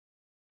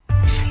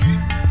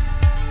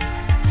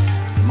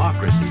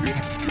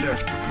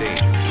Danger.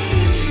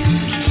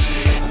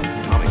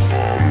 Atomic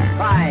bomb.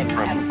 Crime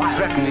From and violence.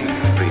 threatening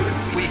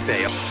freedom. We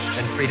fail,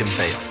 and freedom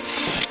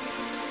fails.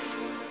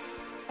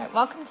 All right,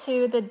 welcome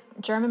to the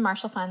German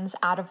Marshall Fund's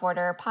Out of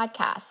Order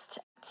podcast.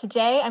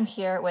 Today I'm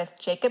here with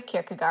Jacob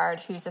Kierkegaard,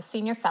 who's a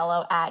senior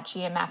fellow at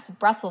GMF's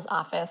Brussels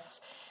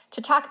office,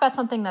 to talk about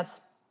something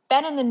that's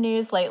been in the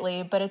news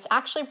lately, but it's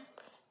actually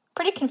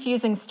pretty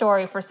confusing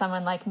story for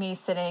someone like me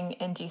sitting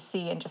in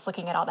DC and just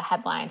looking at all the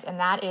headlines, and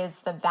that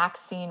is the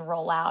vaccine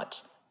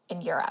rollout in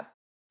Europe.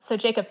 So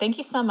Jacob, thank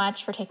you so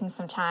much for taking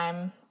some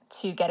time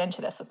to get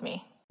into this with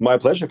me. My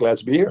pleasure. Glad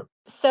to be here.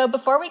 So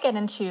before we get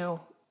into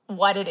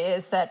what it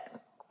is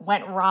that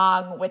went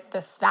wrong with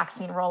this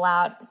vaccine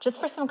rollout, just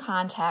for some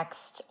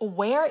context,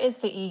 where is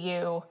the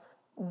EU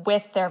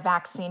with their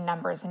vaccine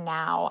numbers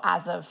now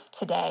as of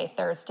today,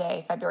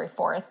 Thursday, February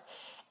 4th?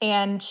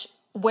 And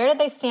where do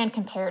they stand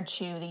compared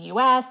to the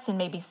US and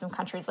maybe some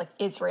countries like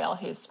Israel,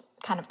 who's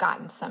kind of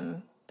gotten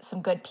some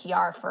good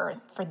PR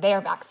for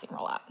their vaccine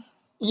rollout?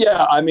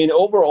 Yeah,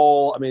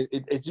 overall,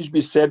 it should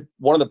be said,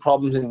 one of the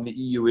problems in the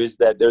EU is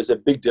that there's a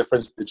big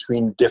difference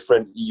between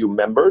different EU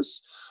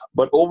members.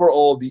 But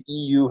overall, the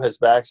EU has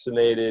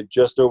vaccinated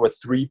just over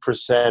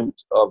 3%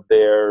 of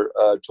their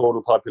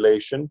total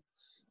population.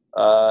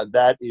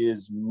 That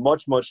is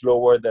much, much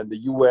lower than the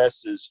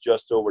US is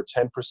just over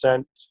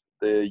 10%.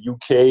 The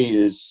UK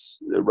is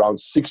around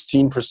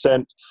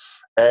 16%,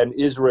 and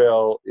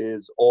Israel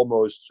is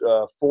almost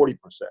 40%.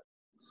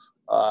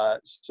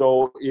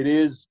 So it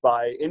is,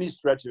 by any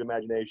stretch of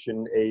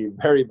imagination, a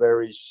very,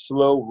 very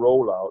slow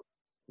rollout,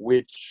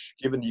 which,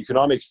 given the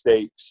economic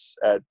stakes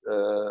at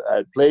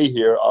play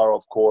here, are,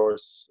 of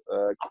course,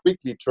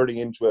 quickly turning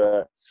into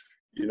a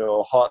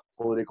hot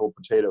political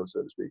potato,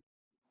 so to speak.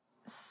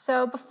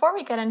 So before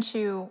we get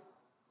into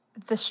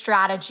the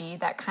strategy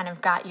that kind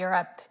of got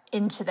Europe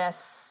into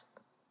this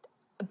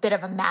bit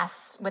of a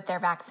mess with their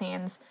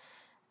vaccines,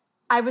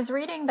 I was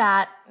reading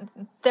that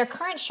their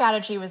current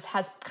strategy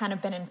has kind of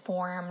been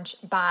informed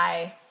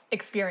by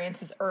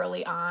experiences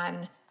early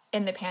on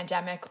in the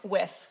pandemic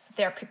with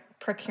their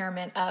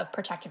procurement of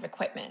protective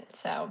equipment,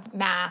 so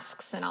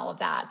masks and all of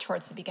that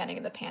towards the beginning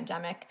of the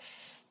pandemic.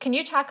 Can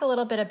you talk a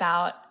little bit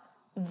about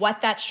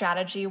what that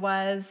strategy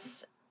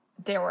was?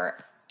 There were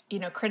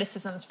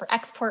criticisms for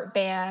export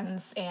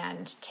bans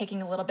and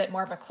taking a little bit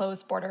more of a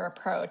closed border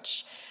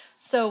approach.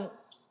 So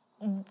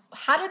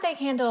how did they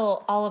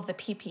handle all of the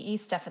PPE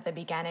stuff at the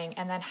beginning?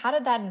 And then how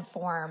did that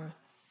inform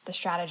the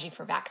strategy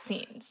for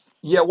vaccines?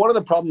 Yeah, one of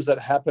the problems that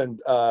happened,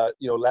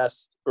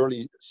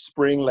 early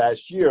spring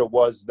last year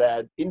was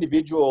that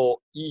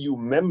individual EU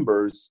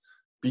members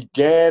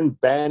began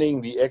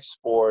banning the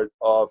export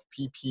of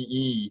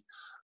PPE,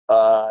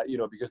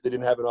 because they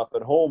didn't have enough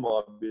at home,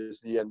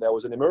 obviously, and there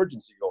was an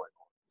emergency going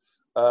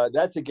on.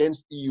 That's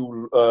against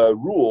EU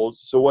rules.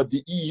 So what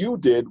the EU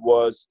did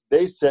was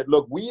they said,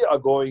 look, we are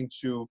going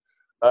to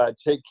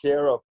take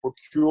care of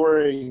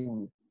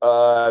procuring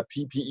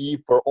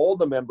PPE for all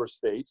the member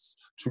states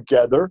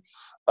together.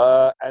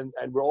 And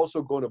we're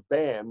also going to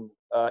ban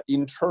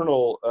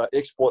internal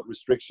export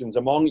restrictions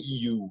among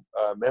EU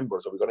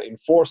members, or we're going to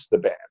enforce the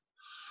ban.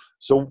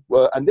 So,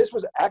 and this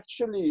was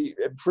actually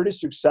pretty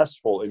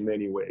successful in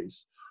many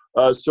ways.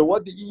 So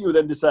what the EU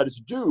then decided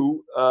to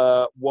do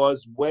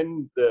was,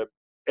 when the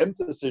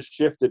emphasis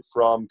shifted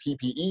from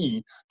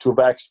PPE to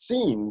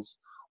vaccines,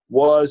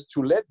 was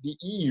to let the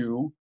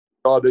EU,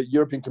 or the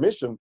European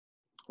Commission,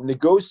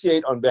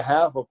 negotiate on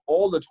behalf of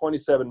all the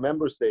 27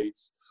 member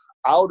states,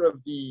 out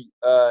of the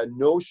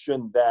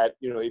notion that,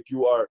 if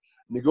you are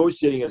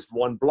negotiating as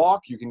one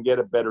bloc, you can get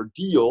a better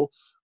deal.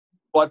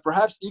 But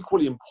perhaps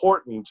equally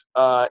important,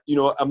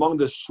 among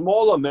the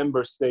smaller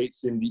member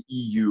states in the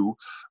EU,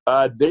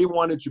 they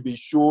wanted to be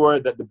sure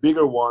that the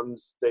bigger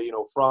ones, say,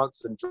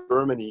 France and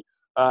Germany,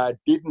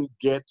 didn't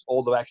get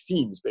all the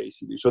vaccines,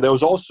 basically. So there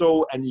was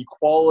also an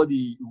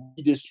equality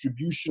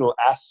redistributional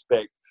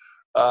aspect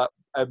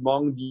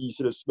among the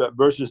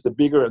versus the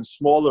bigger and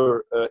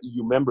smaller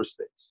EU member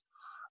states.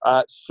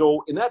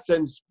 So in that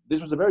sense,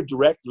 this was a very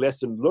direct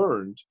lesson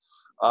learned.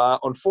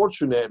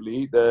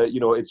 Unfortunately,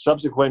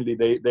 subsequently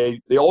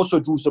they also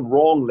drew some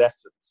wrong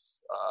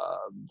lessons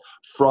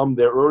from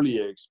their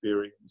earlier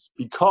experience,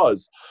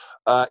 because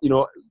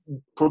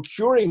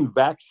procuring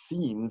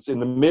vaccines in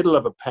the middle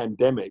of a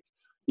pandemic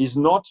is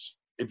not,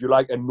 if you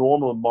like, a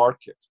normal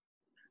market.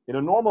 In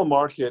a normal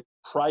market,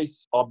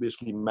 price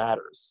obviously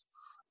matters,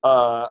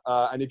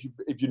 and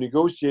if you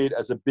negotiate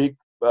as a big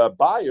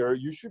buyer,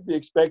 you should be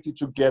expected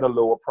to get a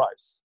lower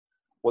price.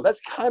 Well, that's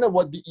kind of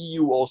what the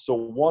EU also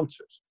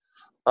wanted.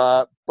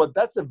 But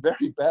that's a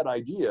very bad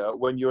idea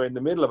when you're in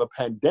the middle of a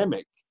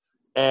pandemic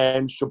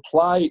and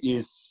supply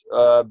is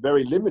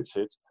very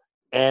limited.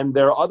 And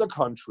there are other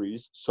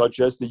countries, such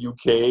as the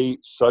UK,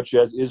 such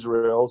as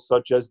Israel,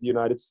 such as the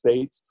United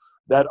States,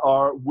 that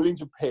are willing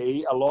to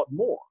pay a lot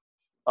more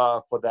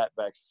for that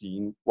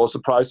vaccine. Well,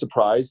 surprise,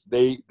 surprise,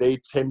 they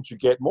tend to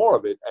get more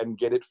of it and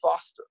get it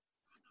faster.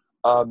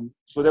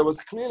 So there was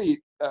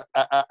clearly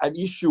an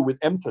issue with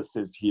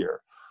emphasis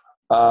here.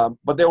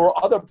 But there were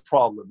other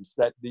problems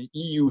that the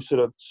EU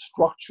sort of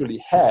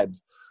structurally had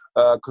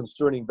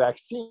concerning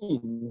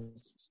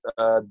vaccines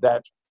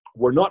that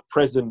were not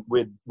present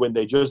when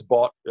they just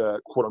bought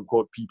quote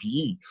unquote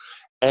PPE.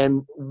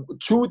 And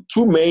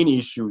two main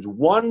issues.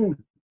 One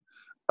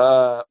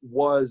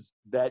was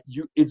that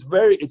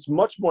it's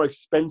much more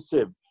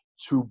expensive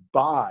to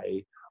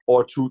buy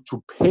or to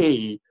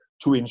pay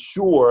to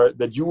ensure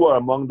that you are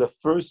among the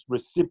first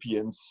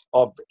recipients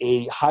of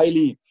a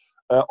highly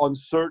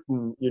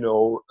uncertain,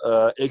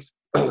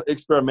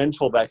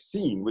 experimental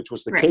vaccine, which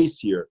was the case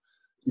here.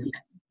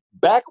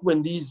 Back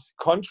when these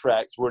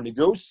contracts were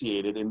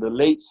negotiated in the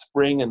late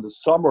spring and the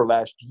summer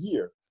last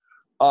year,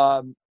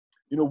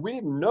 we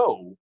didn't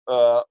know,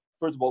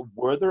 first of all,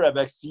 whether a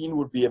vaccine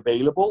would be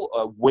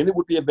available, when it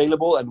would be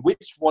available, and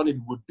which one it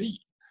would be.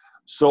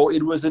 So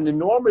it was an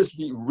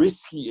enormously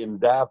risky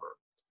endeavor.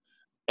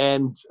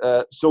 And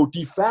so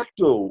de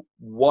facto,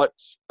 what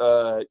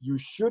you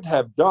should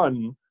have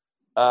done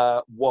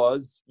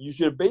was you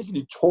should have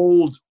basically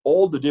told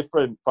all the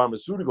different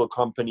pharmaceutical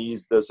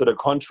companies, the sort of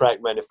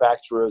contract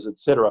manufacturers,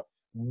 etc.,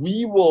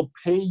 we will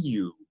pay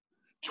you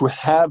to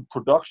have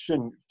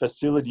production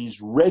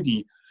facilities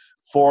ready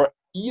for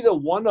either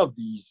one of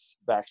these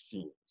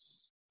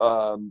vaccines.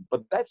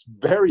 But that's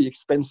very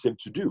expensive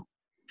to do.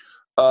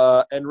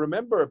 And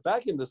remember,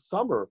 back in the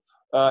summer,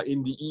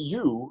 in the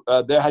EU,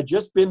 there had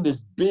just been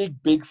this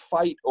big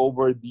fight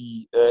over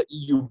the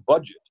EU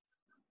budget.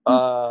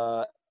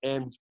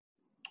 And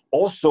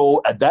also,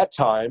 at that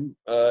time,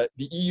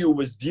 the EU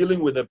was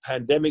dealing with a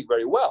pandemic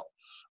very well.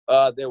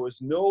 There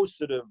was no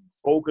sort of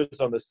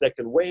focus on the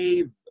second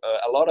wave.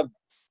 A lot of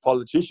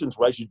politicians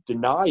were actually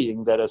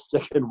denying that a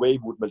second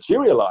wave would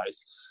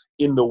materialize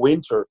in the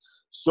winter.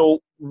 So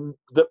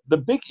the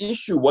big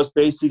issue was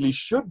basically,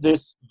 should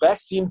this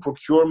vaccine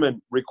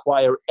procurement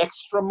require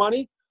extra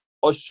money,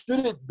 or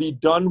should it be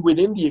done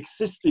within the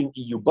existing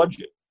EU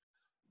budget,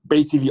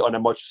 basically on a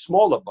much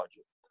smaller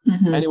budget?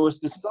 Mm-hmm. And it was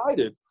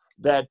decided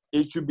that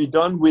it should be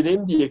done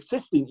within the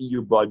existing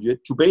EU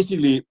budget to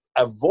basically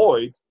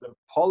avoid the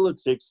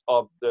politics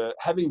of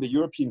having the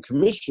European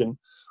Commission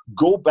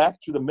go back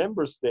to the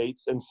member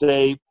states and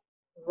say,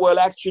 well,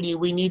 actually,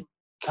 we need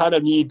 10,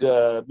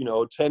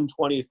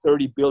 20,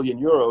 30 billion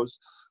euros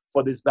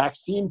for this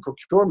vaccine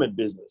procurement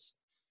business.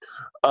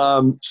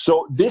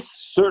 So this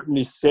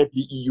certainly set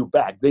the EU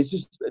back. The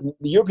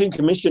European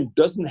Commission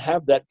doesn't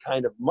have that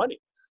kind of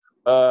money,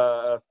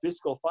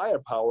 fiscal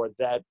firepower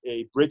that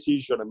a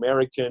British, an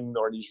American,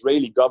 or an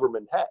Israeli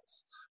government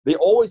has. They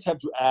always have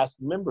to ask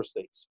member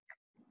states.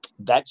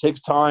 That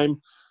takes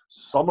time.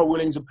 Some are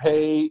willing to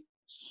pay.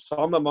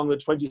 Some among the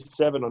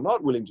 27 are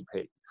not willing to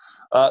pay.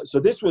 So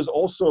this was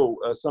also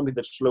something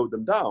that slowed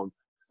them down.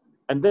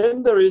 And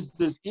then there is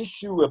this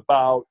issue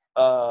about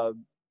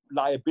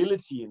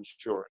liability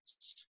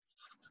insurance.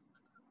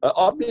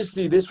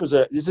 Obviously, this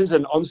is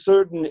an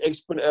uncertain,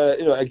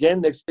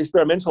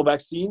 experimental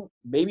vaccine.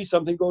 Maybe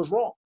something goes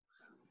wrong.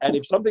 And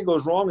if something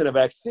goes wrong in a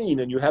vaccine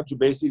and you have to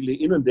basically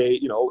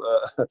inundate,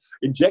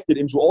 inject it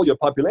into all your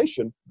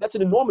population, that's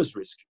an enormous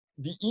risk.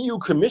 The EU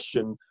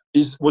Commission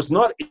was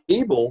not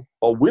able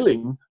or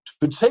willing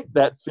to take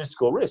that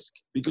fiscal risk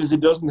because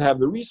it doesn't have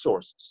the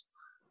resources.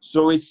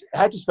 So it's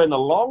had to spend a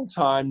long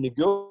time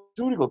negotiating with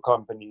pharmaceutical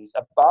companies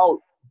about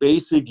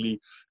basically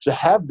to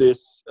have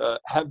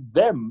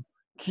them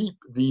keep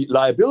the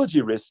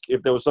liability risk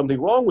if there was something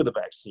wrong with the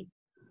vaccine.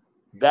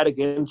 That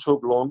again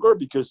took longer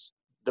because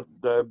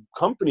the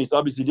companies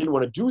obviously didn't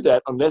want to do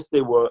that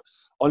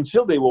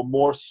until they were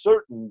more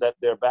certain that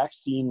their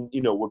vaccine,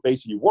 would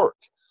basically work.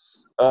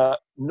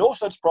 No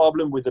such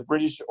problem with the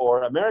British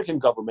or American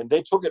government.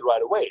 They took it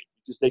right away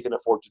because they can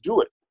afford to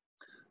do it.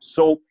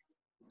 So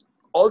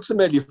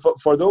ultimately,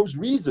 for those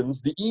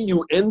reasons, the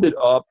EU ended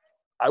up,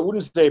 I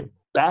wouldn't say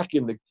back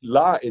in the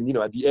line,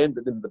 at the end,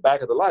 in the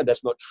back of the line.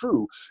 That's not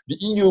true. The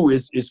EU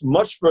is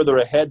much further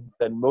ahead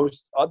than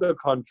most other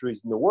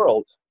countries in the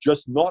world,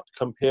 just not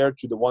compared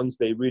to the ones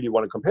they really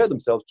want to compare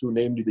themselves to,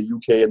 namely the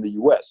UK and the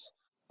US.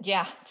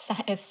 Yeah,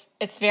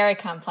 it's very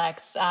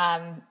complex.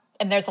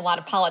 And there's a lot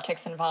of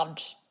politics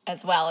involved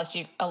as well, as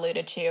you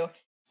alluded to.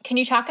 Can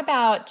you talk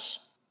about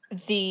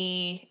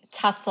the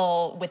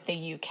tussle with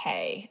the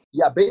UK?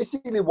 Yeah,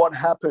 basically what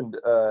happened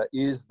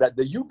is that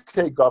the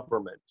UK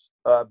government,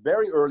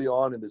 very early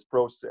on in this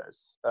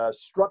process,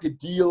 struck a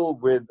deal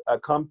with a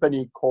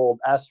company called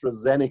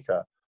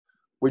AstraZeneca,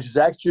 which is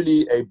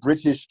actually a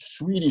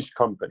British-Swedish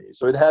company.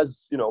 So it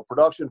has,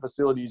 production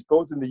facilities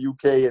both in the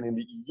UK and in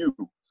the EU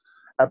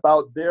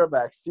about their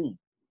vaccine.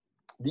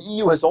 The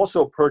EU has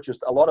also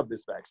purchased a lot of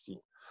this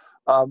vaccine.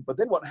 But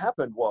then what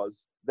happened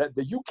was that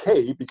the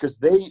UK, because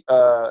they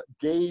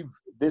gave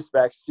this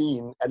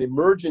vaccine an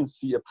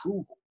emergency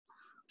approval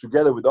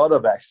together with other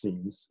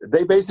vaccines,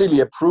 they basically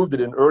approved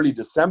it in early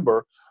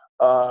December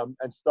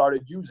and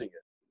started using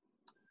it.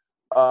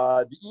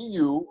 The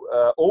EU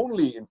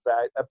only, in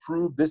fact,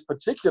 approved this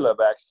particular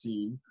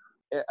vaccine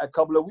a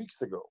couple of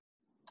weeks ago.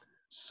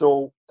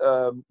 So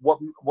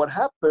what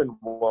happened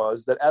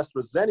was that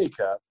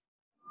AstraZeneca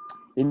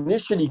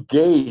initially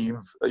gave,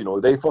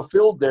 they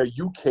fulfilled their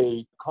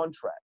UK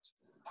contract,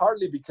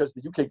 partly because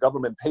the UK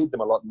government paid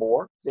them a lot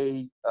more.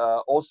 They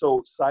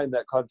also signed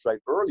that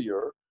contract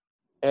earlier.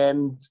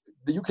 And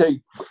the UK,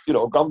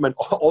 government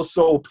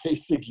also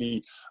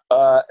basically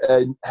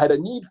had a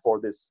need for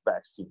this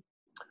vaccine.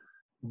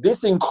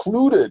 This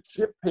included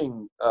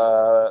shipping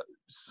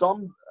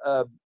some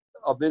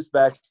of this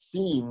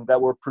vaccine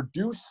that were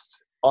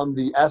produced on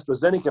the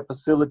AstraZeneca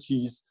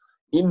facilities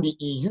in the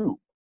EU.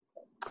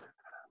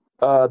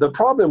 The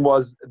problem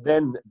was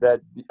then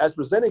that the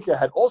AstraZeneca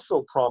had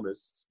also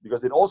promised,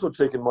 because they'd also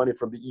taken money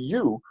from the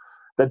EU,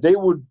 that they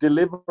would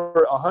deliver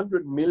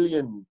 100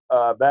 million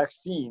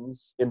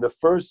vaccines in the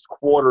first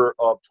quarter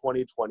of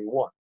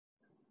 2021.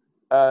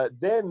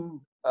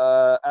 Then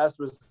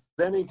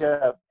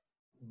AstraZeneca,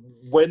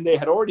 when they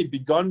had already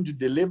begun to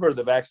deliver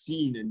the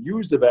vaccine and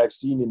use the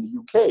vaccine in the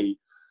UK,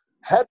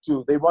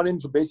 they run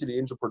into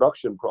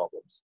production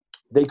problems.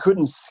 They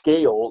couldn't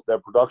scale their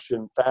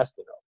production fast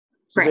enough.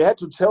 So They had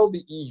to tell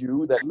the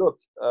EU that, look,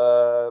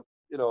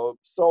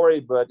 sorry,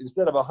 but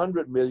instead of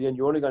 100 million,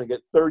 you're only going to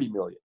get 30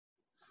 million.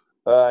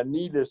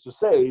 Needless to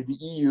say, the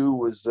EU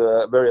was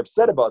very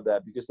upset about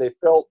that because they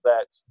felt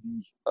that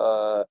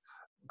the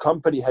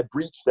company had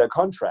breached their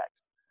contract,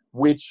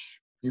 which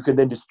you can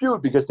then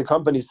dispute because the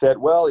company said,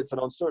 well, it's an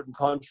uncertain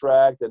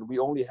contract and we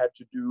only had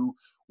to do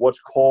what's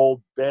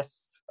called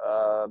best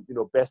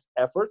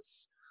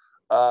efforts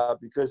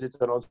because it's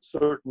an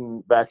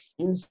uncertain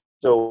vaccine.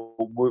 So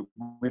we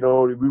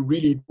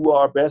really do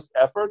our best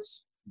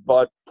efforts,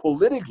 but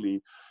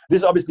politically,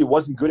 this obviously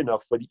wasn't good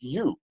enough for the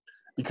EU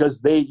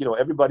because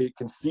everybody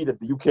can see that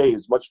the UK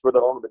is much further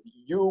along than the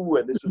EU,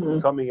 and this was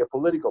becoming a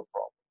political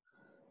problem.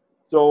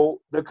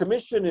 So the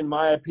Commission, in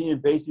my opinion,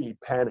 basically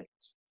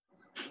panicked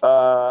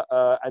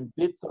and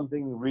did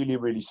something really,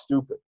 really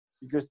stupid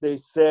because they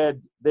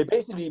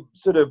basically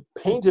sort of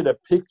painted a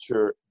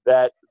picture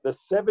that the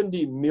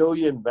 70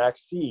 million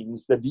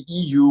vaccines that the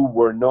EU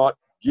were not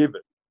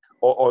given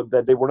or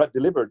that they were not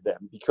delivered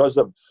them because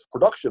of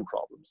production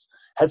problems,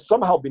 had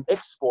somehow been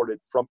exported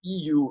from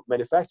EU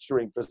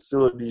manufacturing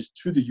facilities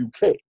to the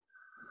UK.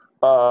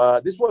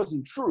 This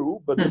wasn't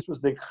true, but this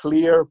was the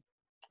clear,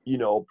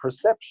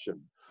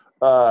 perception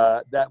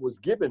that was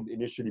given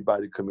initially by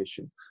the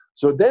Commission.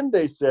 So then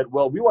they said,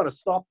 well, we want to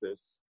stop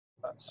this.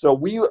 So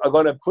we are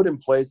going to put in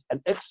place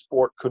an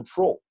export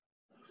control.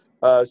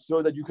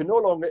 So that you can no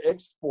longer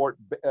export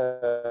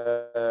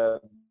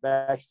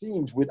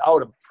vaccines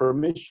without a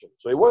permission.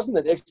 So it wasn't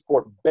an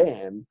export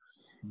ban,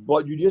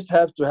 but you just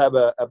have to have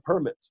a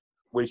permit,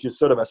 which is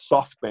sort of a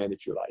soft ban,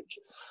 if you like,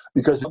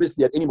 because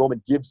obviously at any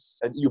moment gives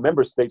an EU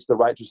member states the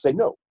right to say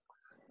no.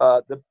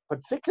 The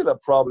particular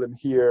problem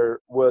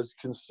here was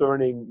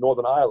concerning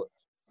Northern Ireland,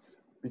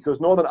 because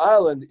Northern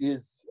Ireland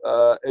is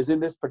in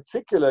this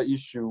particular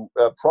issue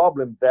a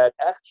problem that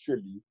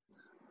actually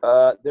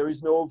there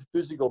is no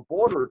physical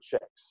border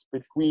checks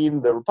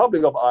between the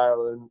Republic of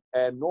Ireland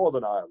and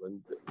Northern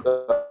Ireland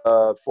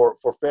for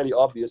fairly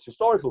obvious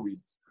historical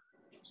reasons.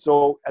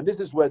 So, and this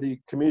is where the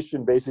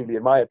Commission basically,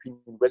 in my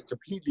opinion, went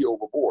completely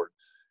overboard.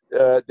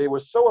 They were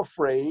so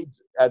afraid,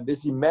 and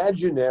this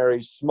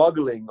imaginary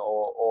smuggling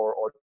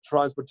or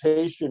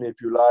transportation, if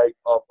you like,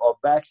 of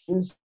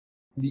vaccines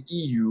in the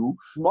EU,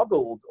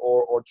 smuggled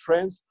or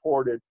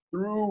transported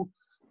through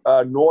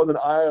Northern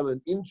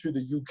Ireland into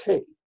the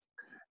UK,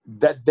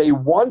 that they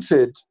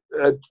wanted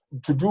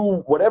to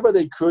do whatever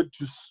they could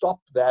to stop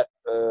that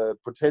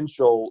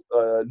potential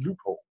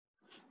loophole.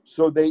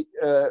 So they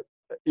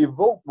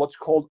evoked what's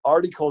called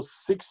Article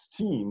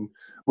 16,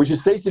 which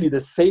is basically the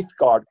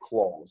safeguard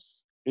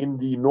clause in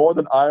the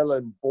Northern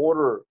Ireland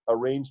border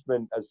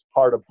arrangement as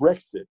part of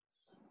Brexit,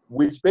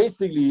 which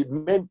basically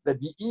meant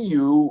that the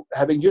EU,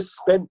 having just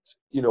spent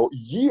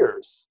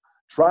years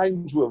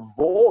trying to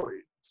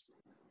avoid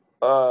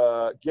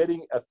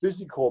getting a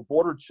physical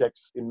border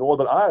checks in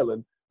Northern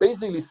Ireland,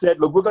 basically said,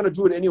 look, we're going to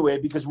do it anyway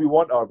because we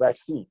want our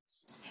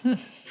vaccines.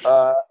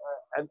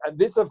 And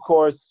this, of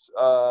course,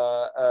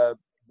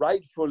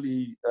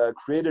 rightfully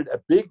created a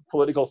big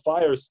political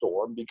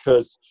firestorm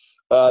because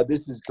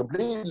this is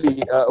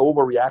completely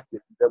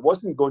overreacted. There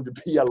wasn't going to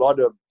be a lot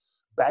of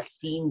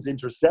vaccines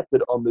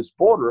intercepted on this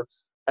border.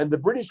 And the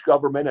British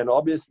government and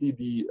obviously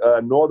the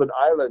Northern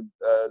Ireland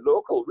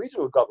local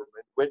regional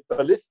government went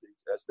ballistic,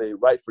 as they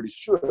rightfully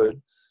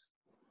should.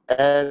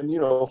 And,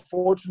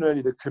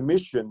 fortunately, the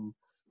Commission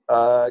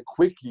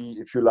quickly,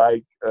 if you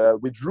like,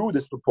 withdrew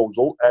this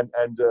proposal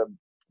and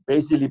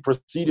basically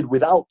proceeded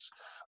without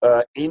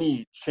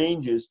any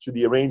changes to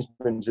the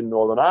arrangements in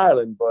Northern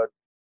Ireland. But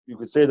you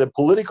could say the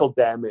political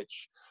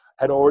damage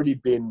had already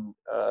been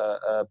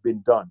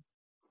done.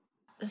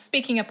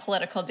 Speaking of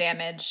political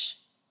damage,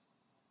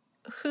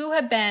 who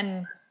have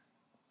been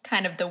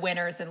kind of the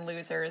winners and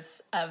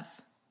losers of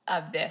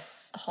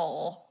this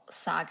whole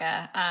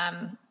saga?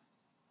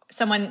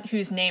 Someone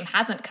whose name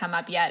hasn't come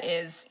up yet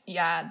is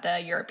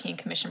the European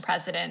Commission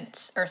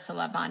President,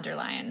 Ursula von der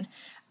Leyen.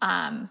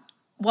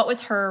 What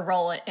was her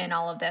role in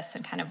all of this,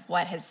 and kind of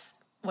what has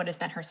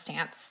been her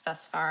stance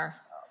thus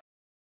far?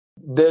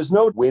 There's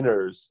no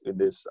winners in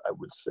this, I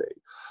would say.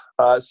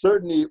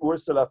 Certainly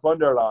Ursula von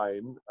der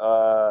Leyen,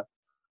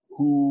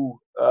 who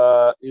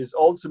is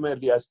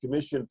ultimately, as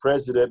Commission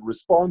President,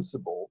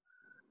 responsible,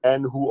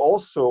 and who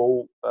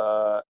also,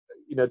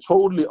 in a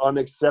totally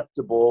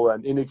unacceptable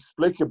and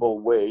inexplicable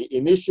way,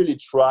 initially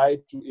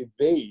tried to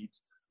evade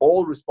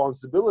all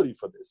responsibility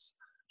for this.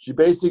 She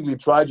basically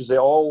tried to say,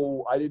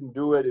 "Oh, I didn't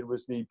do it. It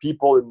was the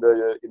people in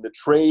the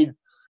trade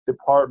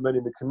department,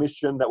 in the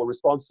commission that were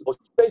responsible."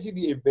 She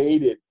basically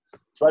evaded,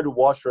 tried to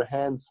wash her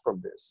hands from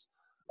this,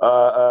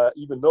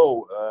 even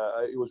though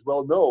it was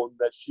well known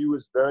that she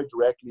was very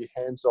directly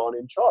hands-on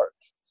in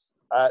charge.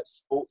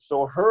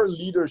 So her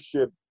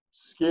leadership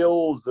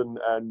skills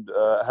and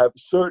have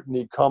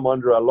certainly come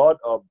under a lot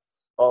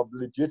of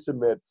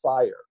legitimate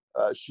fire.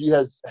 She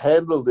has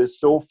handled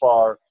this so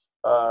far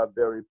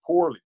very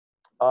poorly.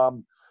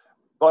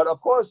 But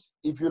of course,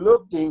 if you're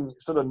looking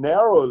sort of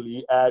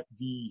narrowly at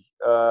the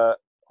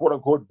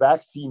quote-unquote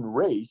vaccine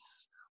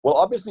race, well,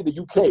 obviously the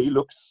UK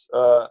looks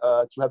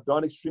to have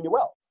done extremely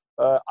well.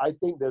 I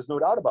think there's no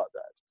doubt about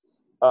that.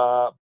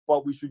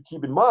 But we should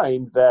keep in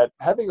mind that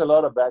having a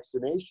lot of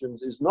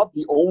vaccinations is not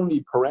the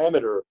only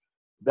parameter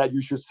that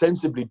you should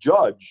sensibly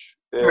judge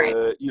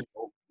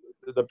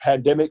the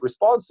pandemic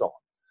response on.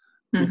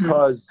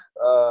 Because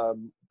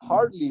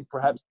partly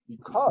perhaps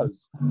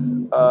because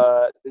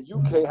the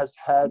UK has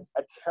had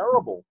a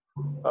terrible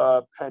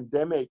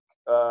pandemic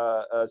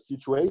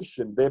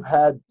situation. They've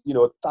had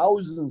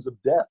thousands of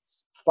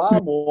deaths,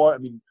 far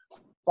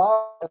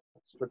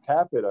per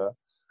capita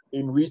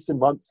in recent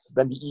months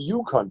than the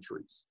EU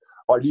countries,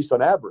 or at least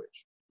on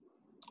average.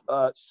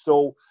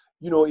 So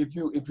if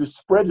you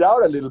spread it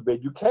out a little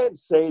bit, you can't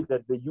say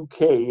that the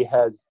UK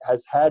has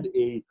had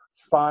a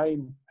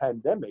fine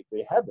pandemic.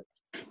 They haven't.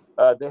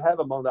 They have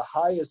among the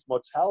highest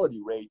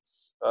mortality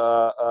rates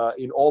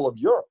in all of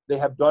Europe. They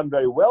have done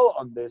very well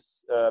on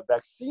this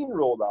vaccine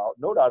rollout,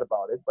 no doubt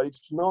about it, but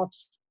it's not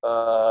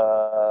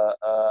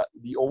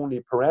the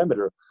only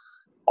parameter.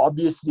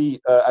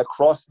 Obviously,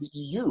 across the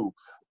EU,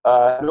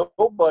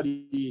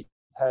 nobody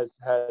has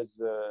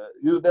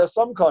there are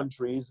some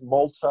countries,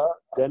 Malta,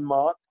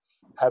 Denmark,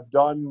 have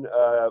done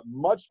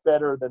much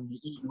better than the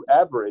EU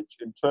average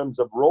in terms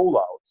of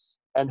rollouts,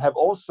 and have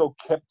also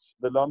kept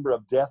the number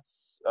of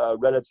deaths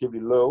relatively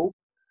low.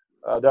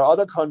 There are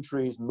other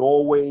countries,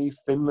 Norway,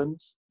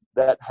 Finland,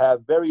 that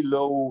have very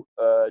low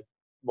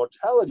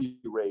mortality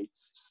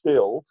rates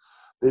still.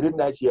 They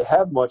didn't actually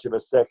have much of a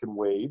second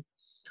wave.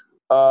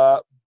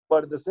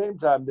 But at the same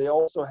time, they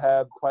also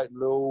have quite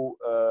low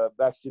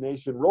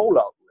vaccination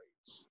rollout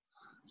rates.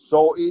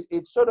 So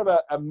it's sort of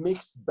a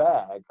mixed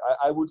bag.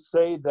 I would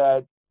say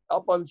that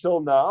up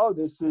until now,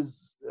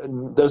 there's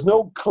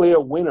no clear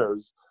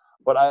winners.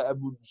 But I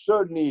would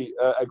certainly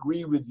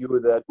agree with you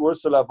that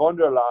Ursula von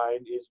der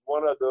Leyen is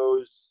one of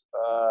those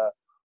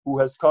who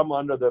has come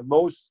under the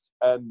most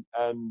and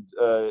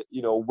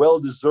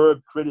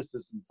well-deserved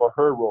criticism for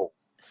her role.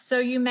 So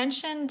you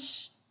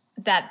mentioned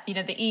that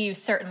the EU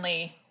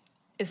certainly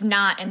is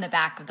not in the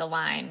back of the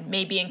line,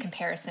 maybe in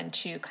comparison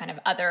to kind of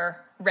other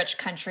rich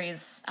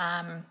countries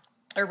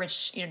or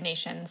rich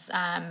nations.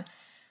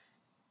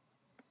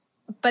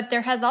 But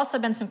there has also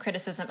been some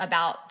criticism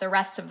about the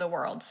rest of the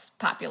world's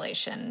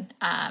population.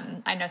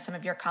 I know some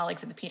of your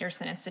colleagues at the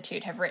Peterson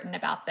Institute have written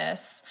about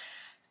this.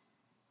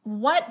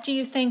 What do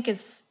you think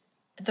is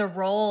the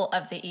role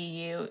of the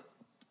EU,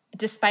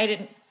 despite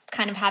it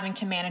kind of having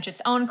to manage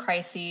its own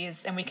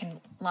crises, and we can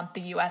lump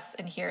the US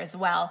in here as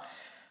well,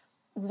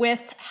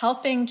 with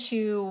helping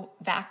to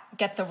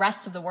get the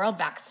rest of the world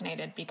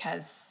vaccinated?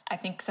 Because I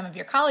think some of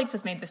your colleagues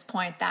has made this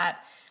point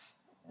that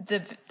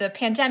the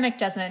pandemic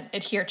doesn't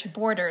adhere to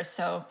borders.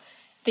 So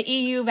the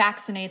EU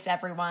vaccinates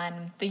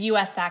everyone, the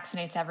US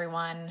vaccinates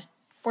everyone.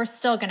 We're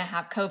still going to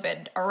have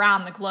COVID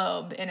around the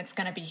globe, and it's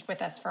going to be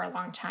with us for a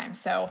long time.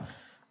 So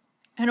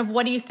kind of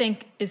what do you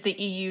think is the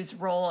EU's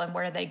role, and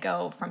where do they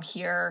go from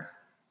here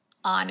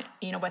on,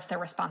 what's their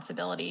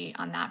responsibility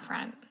on that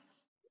front?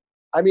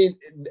 I mean,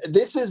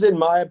 this is, in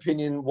my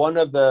opinion, one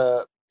of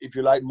the, if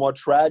you like, more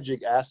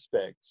tragic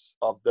aspects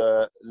of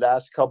the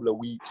last couple of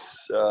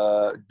weeks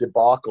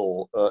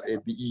debacle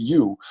in the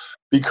EU,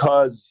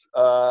 because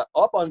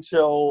up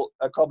until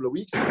a couple of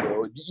weeks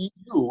ago, the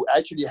EU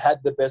actually had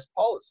the best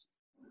policy.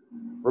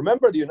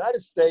 Remember, the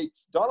United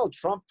States, Donald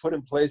Trump put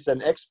in place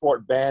an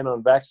export ban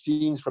on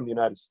vaccines from the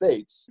United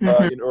States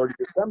in early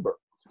December,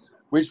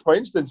 which, for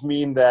instance,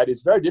 mean that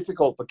it's very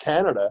difficult for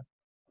Canada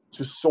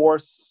to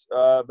source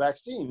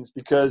vaccines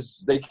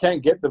because they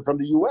can't get them from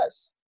the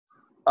US.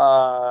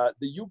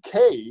 The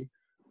UK,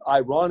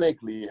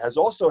 ironically, has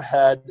also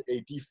had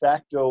a de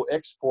facto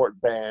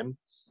export ban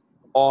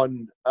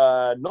on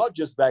not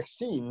just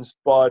vaccines,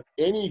 but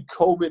any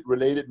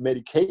COVID-related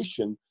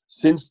medication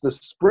since the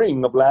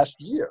spring of last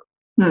year.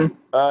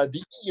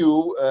 The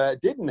EU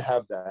didn't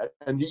have that,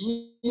 and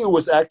the EU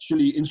was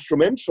actually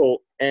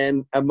instrumental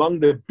and among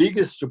the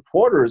biggest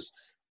supporters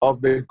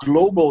of the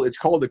global, it's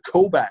called the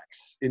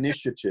COVAX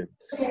initiative,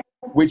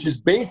 which is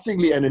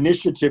basically an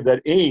initiative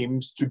that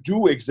aims to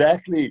do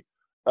exactly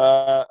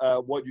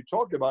what you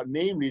talked about,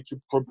 namely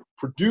to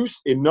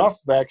produce enough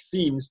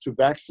vaccines to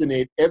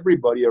vaccinate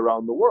everybody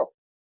around the world.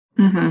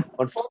 Mm-hmm.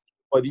 Unfortunately,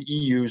 for the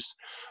EU's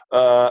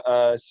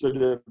sort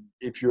of,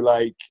 if you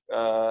like,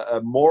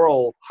 a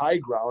moral high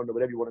ground, or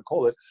whatever you want to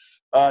call it,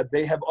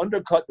 they have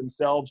undercut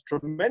themselves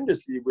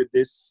tremendously with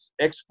this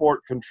export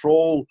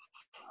control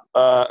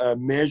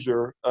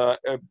measure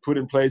put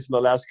in place in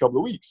the last couple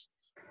of weeks.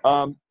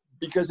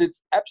 Because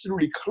it's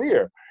absolutely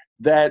clear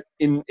that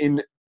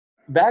in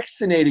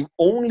vaccinating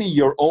only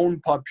your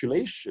own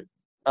population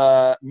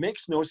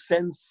makes no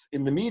sense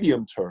in the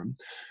medium term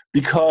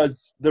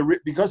because of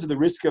the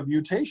risk of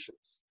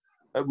mutations.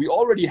 We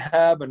already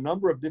have a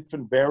number of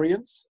different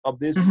variants of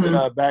this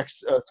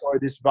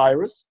this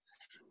virus.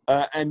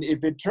 And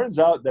if it turns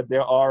out that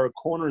there are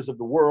corners of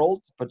the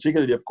world,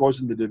 particularly, of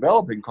course, in the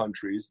developing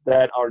countries,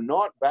 that are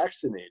not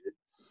vaccinated,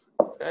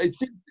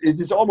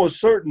 it's almost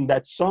certain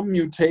that some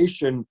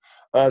mutation,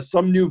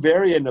 some new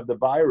variant of the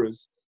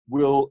virus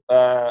will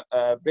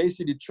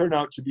basically turn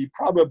out to be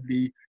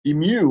probably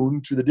immune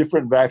to the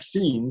different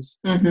vaccines,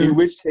 in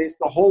which case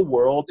the whole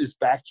world is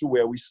back to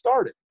where we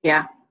started.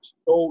 Yeah.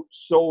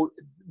 So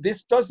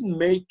this doesn't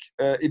make,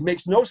 it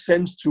makes no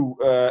sense to,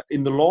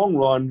 in the long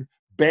run,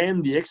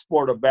 ban the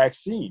export of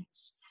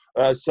vaccines,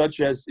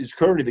 such as is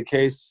currently the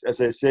case, as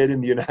I said,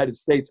 in the United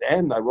States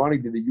and,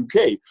 ironically, the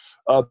UK.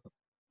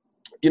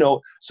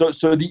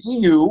 So the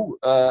EU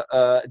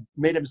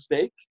made a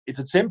mistake. It's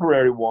a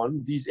temporary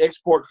one. These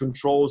export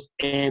controls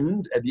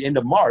end at the end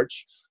of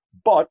March,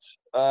 but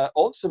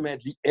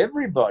ultimately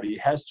everybody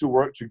has to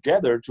work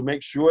together to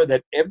make sure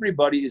that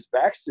everybody is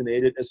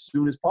vaccinated as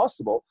soon as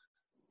possible,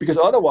 because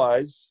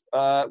otherwise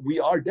we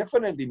are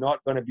definitely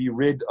not going to be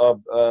rid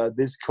of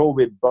this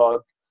COVID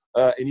bug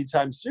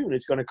anytime soon.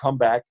 It's going to come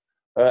back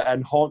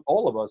and haunt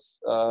all of us,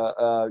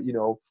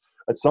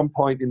 at some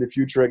point in the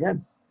future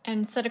again.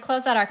 And so to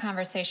close out our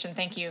conversation,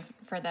 thank you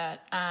for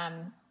that.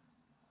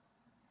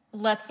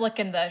 Let's look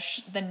in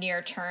the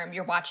near term.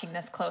 You're watching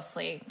this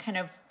closely. Kind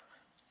of,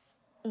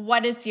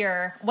 what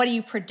are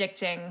you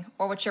predicting,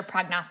 or what's your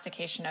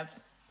prognostication of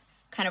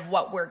kind of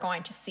what we're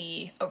going to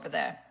see over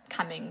the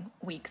coming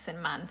weeks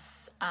and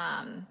months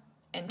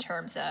in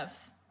terms of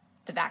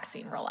the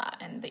vaccine rollout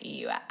in the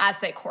EU as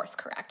they course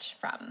correct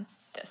from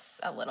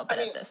a little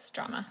bit of this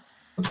drama?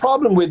 The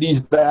problem with these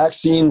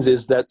vaccines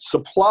is that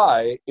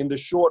supply in the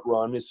short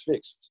run is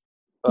fixed.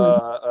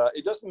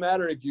 It doesn't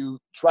matter if you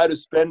try to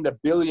spend $1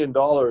 billion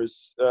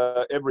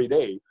every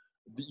day.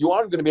 You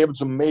aren't going to be able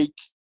to make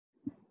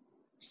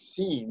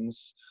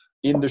vaccines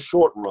in the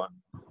short run,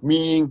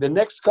 meaning the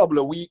next couple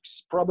of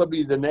weeks,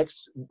 probably the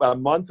next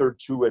month or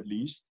two at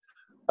least,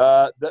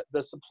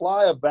 the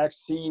supply of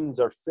vaccines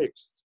are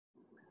fixed,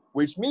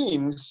 which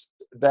means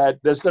that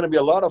there's going to be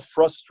a lot of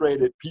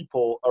frustrated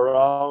people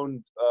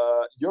around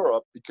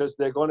Europe, because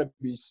they're going to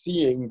be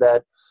seeing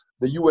that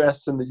the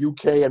US and the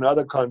UK and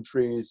other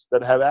countries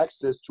that have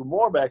access to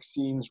more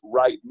vaccines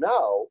right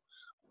now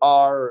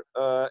are,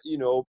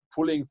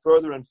 pulling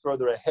further and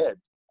further ahead,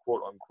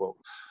 quote unquote.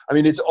 I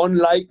mean, it's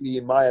unlikely,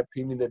 in my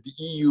opinion, that the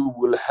EU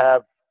will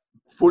have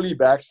fully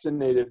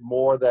vaccinated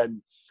more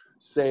than,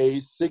 say,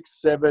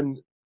 6-7%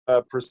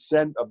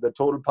 of the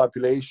total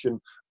population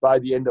by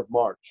the end of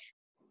March.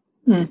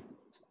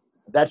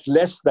 That's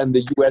less than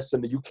the US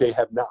and the UK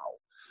have now,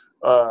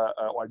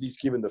 or at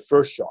least given the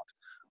first shot,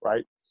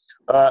 right?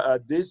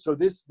 This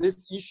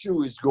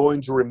issue is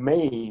going to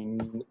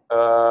remain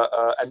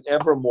an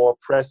ever more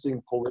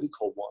pressing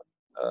political one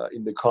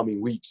in the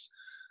coming weeks.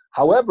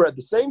 However, at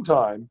the same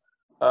time,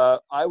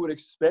 I would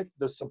expect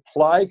the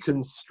supply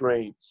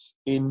constraints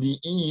in the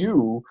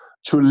EU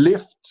to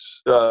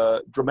lift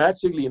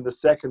dramatically in the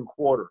second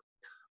quarter,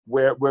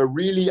 where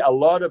really a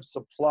lot of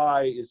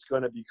supply is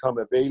going to become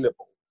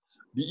available.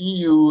 The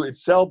EU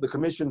itself, the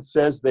Commission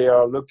says they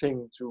are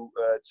looking to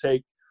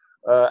take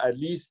at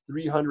least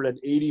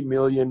 380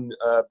 million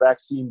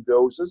vaccine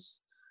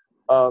doses.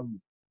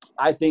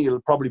 I think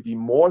it'll probably be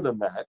more than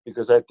that,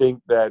 because I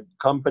think that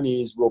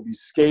companies will be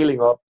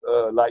scaling up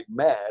like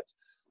mad,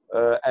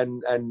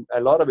 and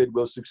a lot of it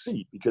will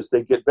succeed because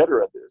they get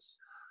better at this.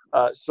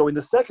 So in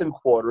the second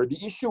quarter,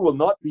 the issue will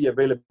not be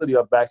availability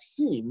of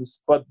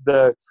vaccines, but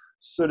the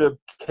sort of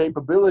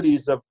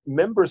capabilities of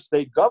member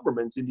state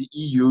governments in the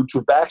EU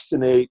to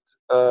vaccinate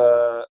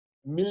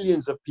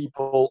millions of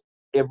people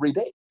every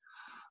day.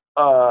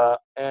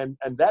 And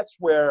that's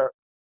where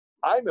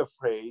I'm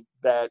afraid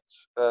that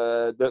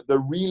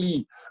the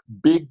really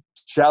big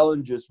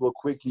challenges will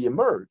quickly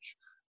emerge.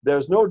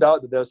 There's no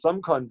doubt that there are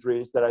some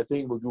countries that I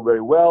think will do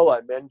very well.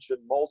 I mentioned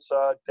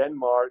Malta,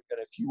 Denmark, and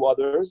a few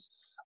others.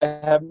 I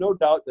have no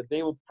doubt that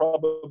they will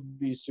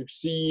probably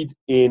succeed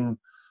in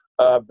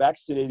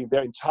vaccinating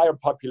their entire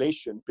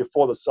population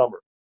before the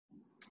summer.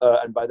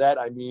 And by that,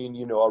 I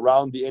mean,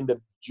 around the end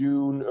of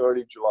June,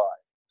 early July.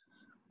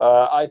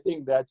 I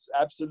think that's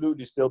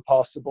absolutely still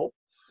possible.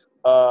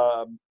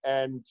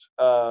 And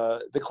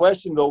the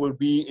question, though, will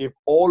be if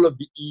all of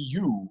the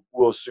EU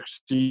will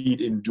succeed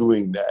in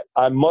doing that.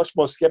 I'm much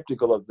more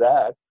skeptical of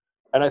that.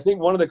 And I think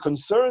one of the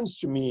concerns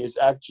to me is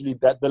actually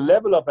that the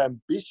level of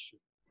ambition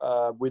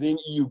within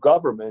EU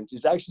government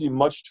is actually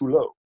much too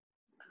low.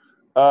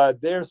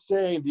 They're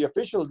saying the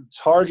official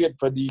target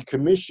for the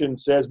Commission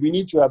says we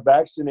need to have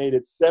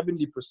vaccinated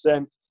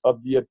 70%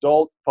 of the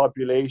adult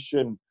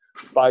population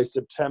by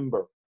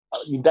September.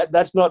 I mean,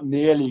 that's not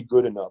nearly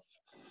good enough.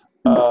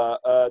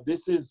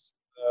 This is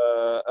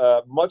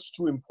much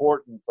too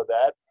important for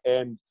that.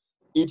 And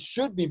it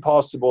should be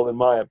possible, in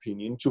my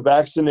opinion, to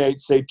vaccinate,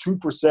 say,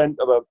 2%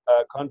 of a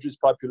country's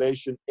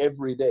population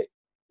every day.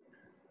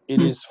 It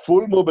is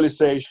full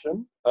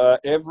mobilization.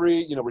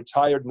 Every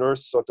retired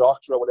nurse or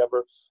doctor or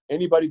whatever,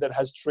 anybody that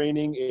has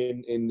training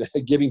in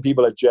giving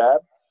people a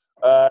jab,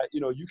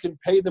 you can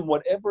pay them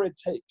whatever it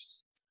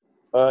takes.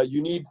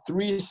 You need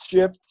 3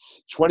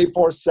 shifts,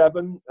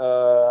 24/7.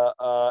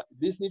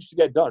 This needs to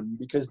get done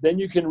because then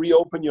you can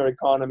reopen your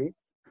economy.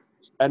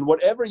 And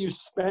whatever you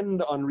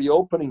spend on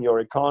reopening your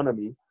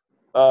economy,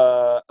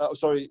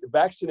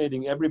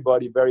 vaccinating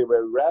everybody very,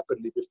 very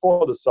rapidly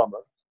before the summer,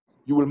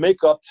 you will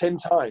make up 10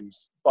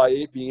 times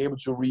by being able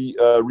to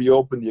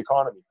reopen the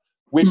economy,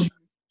 which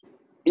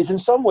is in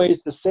some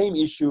ways the same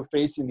issue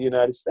facing the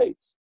United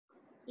States.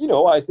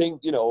 I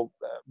think,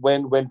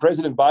 when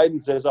President Biden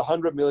says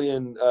 100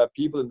 million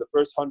people in the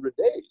first 100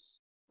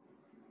 days,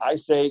 I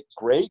say,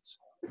 great,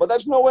 but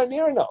that's nowhere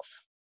near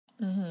enough.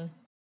 Mm-hmm.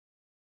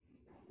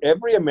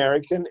 Every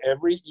American,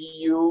 every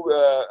EU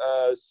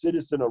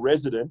citizen or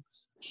resident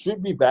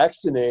should be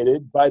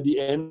vaccinated by the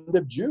end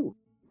of June.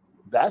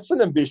 That's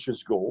an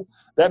ambitious goal.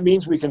 That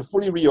means we can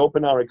fully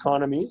reopen our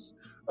economies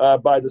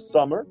by the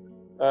summer,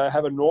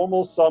 have a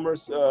normal summer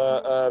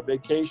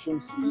vacation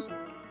season.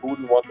 Who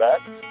wouldn't want that?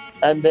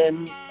 And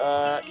then,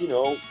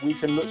 we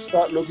can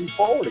start looking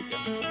forward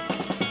again.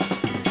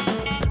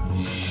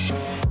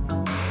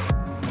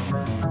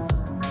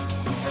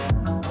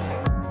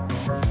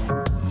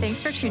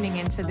 Thanks for tuning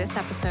in to this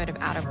episode of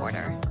Out of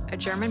Order, a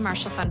German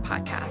Marshall Fund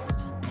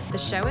podcast. The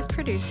show is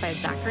produced by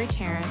Zachary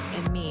Tarrant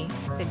and me,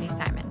 Sydney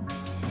Simon.